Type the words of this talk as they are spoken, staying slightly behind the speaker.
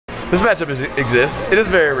This matchup exists. It is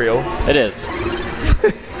very real. It is.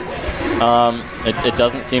 It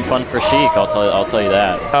doesn't seem fun for Sheik. I'll tell you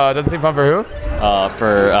that. It doesn't seem fun for who?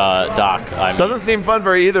 For Doc. I mean. Doesn't seem fun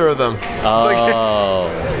for either of them. Oh,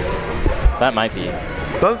 that might be.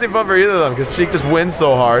 Doesn't seem fun for either of them because Sheik just wins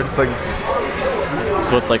so hard. It's like.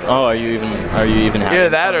 So it's like, oh, are you even having Either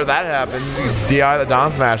that or that happens. You DI the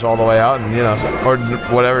down smash all the way out, and or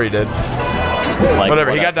whatever he did. Like,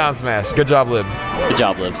 whatever, he got down smash. Good job, Libs. Good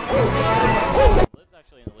job, Libs. So Libs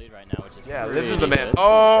actually in the lead right now, which is Libs is the man. Good.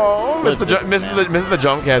 Oh, misses the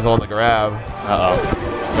jump cancel on the grab.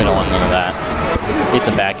 We don't want none of that. Beats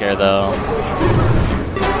him back air though.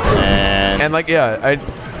 And like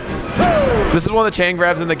this is one of the chain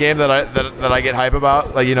grabs in the game that I get hype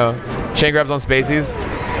about. Like chain grabs on spacies.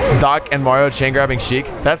 Doc and Mario chain grabbing Sheik.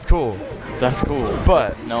 That's cool. That's cool.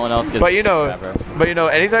 But no one else gets. But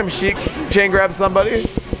anytime Sheik chain grabs somebody,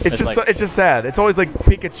 it's just sad. It's always like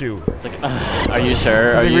Pikachu. It's like, are you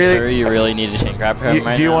sure? Are you sure you really need to chain grab him right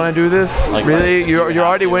now? Do you want to do this? Like, really? You're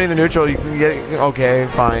already winning the neutral. You can get okay,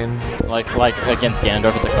 fine. Like against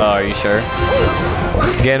Ganondorf, it's like, oh, are you sure?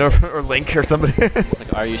 Ganondorf or Link or somebody. It's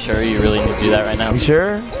like, are you sure you really need to do that right now? You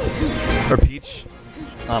sure? Or Peach.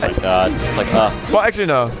 Oh my God! It's like, well, actually,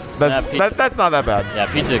 no. That's not that bad. Yeah,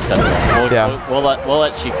 Peach is acceptable. We'll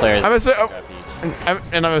let Sheik players. And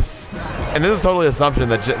this is totally assumption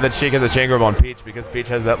that Sheik has a chain grab on Peach because Peach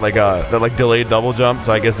has that delayed double jump.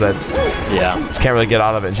 So I guess that she can't really get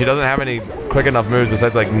out of it. And she doesn't have any quick enough moves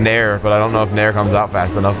besides like Nair, but I don't know if Nair comes out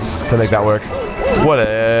fast enough to make that work.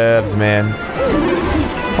 Whatevs, man.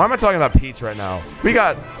 Why am I talking about Peach right now? We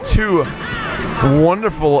got two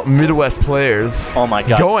wonderful Midwest players. Oh my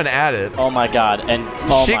God. Going at it. Oh my God. And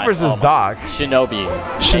Sheik versus Doc.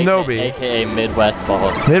 Shinobi. AKA Midwest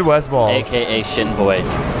Balls. Midwest Balls. AKA Shinboy.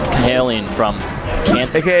 Hailing from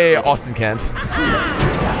Kansas AKA City. Austin Kent.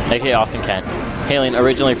 AKA Austin Kent. Hailing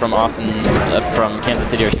originally from from Kansas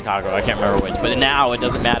City or Chicago. I can't remember which. But now it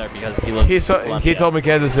doesn't matter because he lives in Columbia. He told me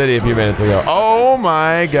Kansas City a few minutes ago. Oh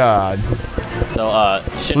my God. So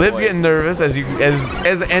Liv's getting nervous as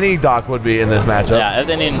any Doc would be in this matchup.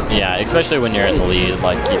 Yeah, especially when you're in the lead,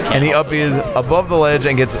 like you can't. And he up is above the ledge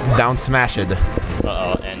and gets down smashed. And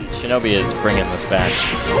Shinobi is bringing this back.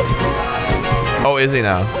 Oh, is he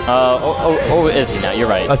now? Is he now? You're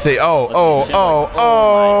right. Let's see. Oh,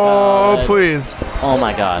 please. Oh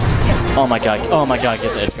my God. Oh my God. Oh my God.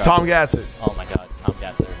 Get the edge guard. Tom Gatzer. Oh my God. Tom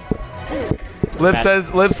Gatzer.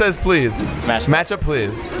 Lib says please. Smash matchup,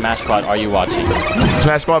 please. Smash Squad, are you watching?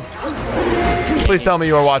 Smash Squad. Please tell me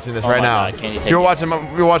you are watching this right now. You're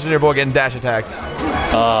watching your boy getting dash attacked.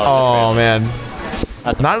 Oh man.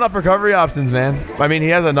 That's not enough recovery options, man. I mean, he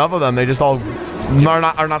has enough of them. They just all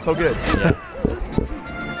are not so good. Yeah.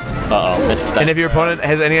 Misses that. And if your opponent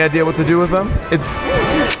has any idea what to do with them, it's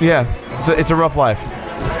a rough life.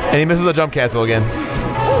 And he misses the jump cancel again.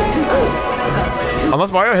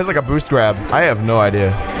 Unless Mario has like a boost grab, I have no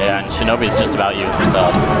idea. Yeah, and Shinobi's just about you with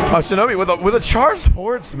yourself. Oh, Shinobi with a charged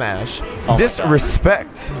forward smash.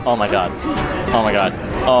 Disrespect. Oh my God. Oh my God.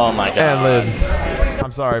 Oh my God. And lives.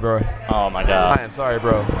 I'm sorry, bro. Oh my God. I am sorry,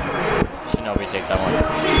 bro. Shinobi takes that one.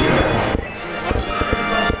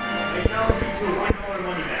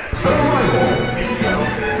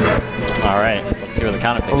 All right, let's see where the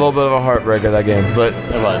counter pick is. A little bit of a heartbreaker that game, but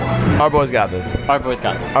it was. Our boys got this. Our boys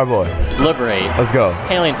got this. Our boy. Liberate. Let's go.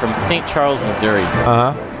 Hailing from St. Charles, Missouri.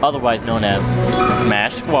 Otherwise known as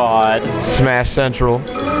Smash Squad. Smash Central.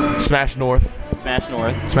 Smash North. Smash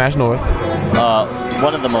North. Smash North.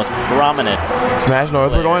 One of the most prominent. Smash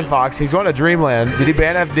North. We're going Fox. He's going to Dreamland. Did he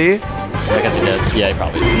ban FD? I guess he did. Yeah, he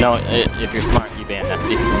probably. No, if you're smart, you ban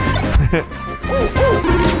FD.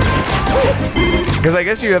 Because I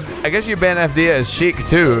guess you ban FD as Sheik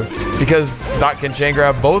too, because Doc can chain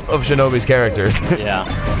grab both of Shinobi's characters. Yeah.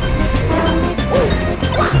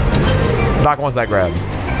 Doc wants that grab.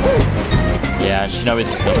 Yeah,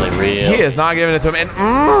 Shinobi's just gonna play real. He is not giving it to him, and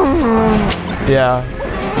yeah.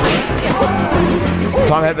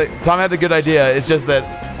 Tom had the good idea. It's just that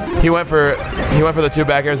he went for the two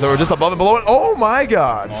back airs that were just above and below it. Oh my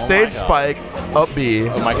God! Stage spike, up B.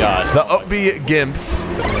 Oh my God! The up B gimps.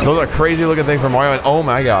 Those are crazy looking things from Mario. And oh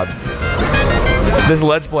my God! This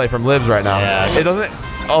ledge play from Libs right now. Yeah, it doesn't.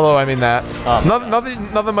 Although I mean that.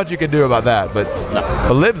 Nothing much you can do about that. But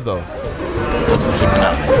but Libs though. Libs keeping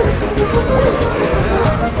up.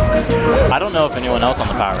 I don't know if anyone else on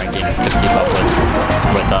the power rankings could keep up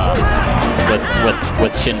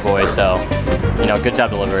with Shinboy. So, good job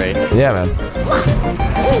to Liberate. Yeah, man.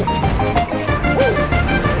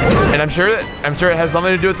 And I'm sure it has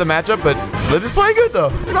something to do with the matchup, but Liv is playing good though.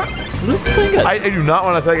 Liv's playing good. I do not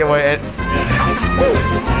want to take it away.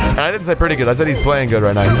 And I didn't say pretty good. I said he's playing good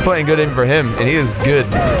right now. He's playing good even for him, and he is good.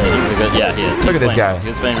 Yeah, he's a good. Yeah, he is. Look at this guy. He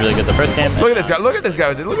was playing really good the first game. Look at this guy. Look at this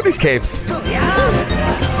guy. Look at these capes.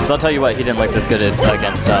 So I'll tell you what, he didn't look this good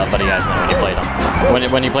against Buddy Geisman when he played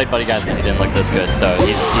him. When he played Buddy Geisman, he didn't look this good. So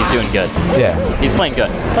he's doing good. Yeah. He's playing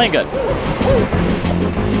good. Playing good.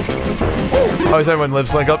 Oh, he said when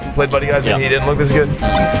Libs played Buddy Geisman, he didn't look this good.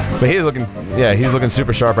 But he's looking. Yeah, he's looking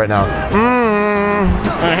super sharp right now.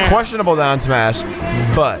 Questionable down smash,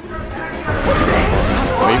 but.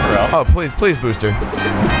 Wait for real. Oh, please, booster.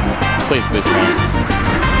 Please, booster.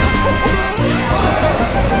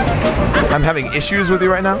 I'm having issues with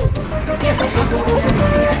you right now.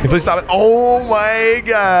 Can you please stop it? Oh my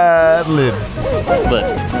God, Libs.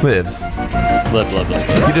 Libs. Lib.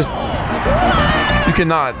 You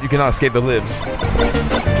cannot escape the Libs.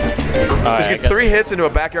 Just get 3 hits into a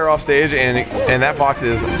back air off stage, and that box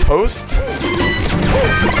is toast.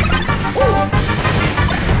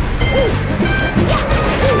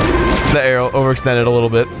 The arrow overextended a little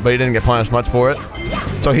bit, but he didn't get punished much for it.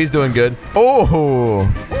 So he's doing good. Oh,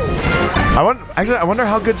 I wonder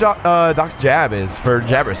how good Doc's jab is for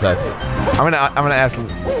jabber sets. I'm gonna ask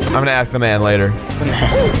the man later.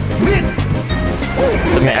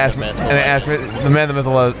 The man, the myth,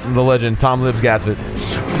 the legend, Tom Libs gets it.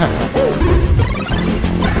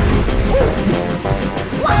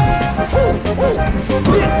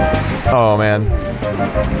 Oh man.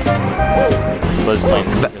 That's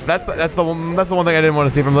the one thing I didn't want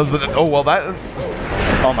to see from Libs. But oh well, that.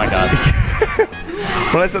 Oh my God.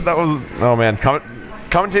 When I said that was, oh man,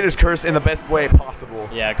 commentators curse in the best way possible.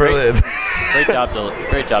 Yeah, great. Great job,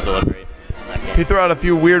 Liberate. He threw out a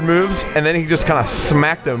few weird moves, and then he just kind of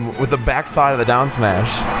smacked him with the backside of the down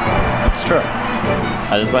smash. It's true.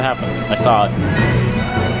 That is what happened. I saw it.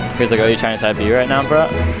 He's like, "Are you trying to side B right now, bro?"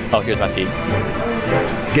 Oh, here's my feet.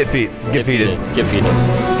 Get feet. Get feeted. Get feeted.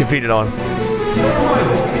 Get feeted on.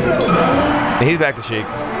 And he's back to Sheik.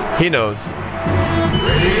 He knows.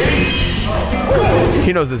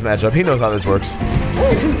 He knows this matchup. He knows how this works.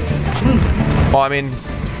 Well, I mean,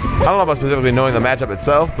 I don't know about specifically knowing the matchup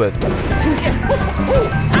itself,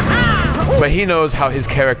 but he knows how his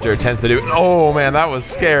character tends to do. Oh man, that was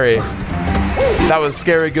scary. That was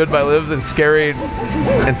scary good by Libs and scary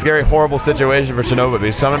horrible situation for Shinobi,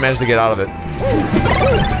 but someone managed to get out of it.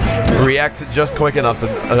 Reacts just quick enough to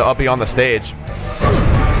up beyond the stage.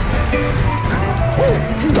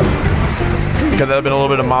 Could that have been a little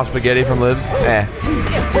bit of mob spaghetti from Libs? Eh.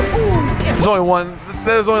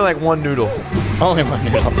 There's only like one noodle. Only one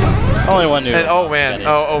noodle. Only one noodle. And, oh man.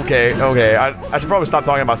 Spaghetti. Oh okay. I should probably stop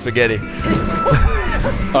talking about spaghetti.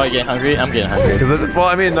 Oh, you getting hungry? I'm getting hungry. Well,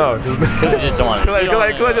 I mean no. Because you just don't want to.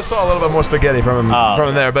 Because I just saw a little bit more spaghetti from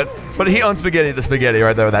him there, but he unspaghettied the spaghetti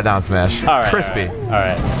right there with that down smash. All right. Crispy. All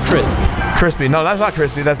right. Crispy. Crispy. No, that's not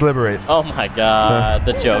crispy. That's Liberate. Oh my God.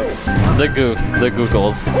 The jokes, the goofs, the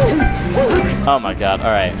googles. Oh my God. All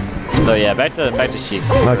right. So yeah, back to Sheik.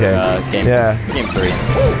 Okay. Game 3.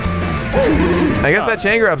 I guess that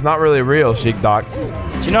chain grab's not really real, Sheik Doc. Do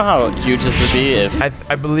you know how huge this would be if?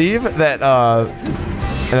 I believe that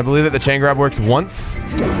the chain grab works once,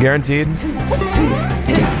 guaranteed.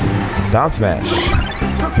 Down smash.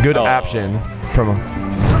 Good option from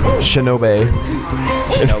Shinobi.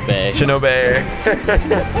 Shinobi.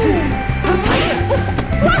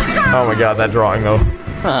 Oh my God, that drawing though.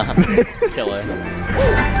 Killer.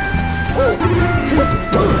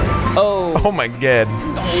 Oh my God.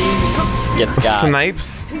 Gets got.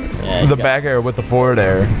 Snipes the back air with the forward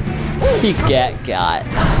air. He got.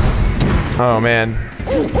 Oh man. I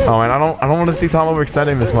don't want to see Tom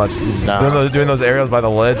overextending this much. No. Doing those aerials by the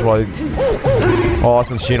ledge while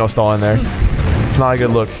Austin Shino's still in there. It's not a good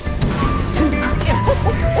look.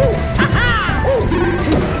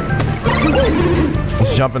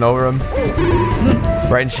 He's jumping over him.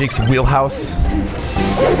 Right in Sheik's wheelhouse.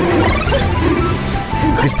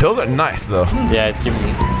 These pills are nice though. Yeah, he's keeping.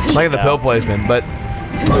 Look at the pill placement, but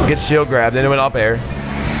gets shield grabbed into an up air.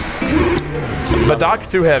 But Doc's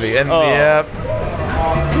too heavy, and yep,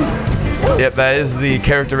 that is the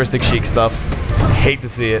characteristic Sheik stuff. Hate to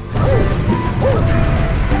see it.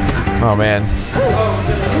 Oh man.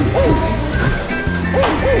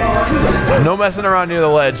 No messing around near the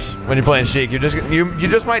ledge when you're playing Sheik. You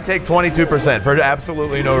just might take 22% for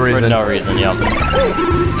absolutely no reason. For no reason, yep.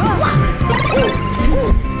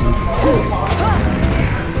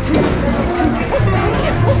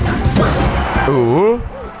 Ooh.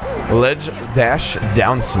 Ledge dash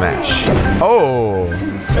down smash. Oh.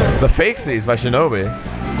 The fakesies by Shinobi.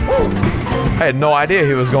 I had no idea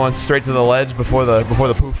he was going straight to the ledge before the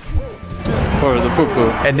poof. For the poo-poo.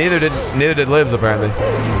 And neither did Libs apparently.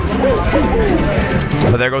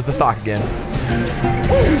 But there goes the stock again.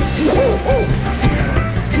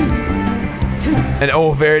 And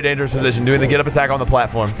oh, very dangerous position, doing the get up attack on the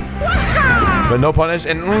platform. But no punish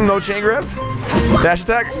and no chain grabs. Dash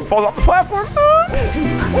attack, falls off the platform.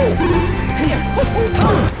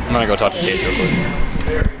 I'm gonna go talk to Chase real quick.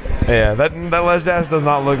 Yeah, that ledge dash does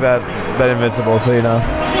not look that invincible, so you know.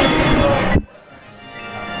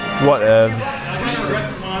 Whatevs.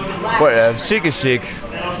 Whatevs. Sheik is Sheik.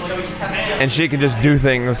 And she can just do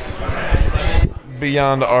things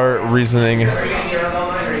beyond our reasoning.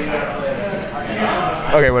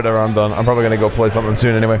 Okay, whatever, I'm done. I'm probably gonna go play something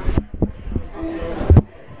soon anyway.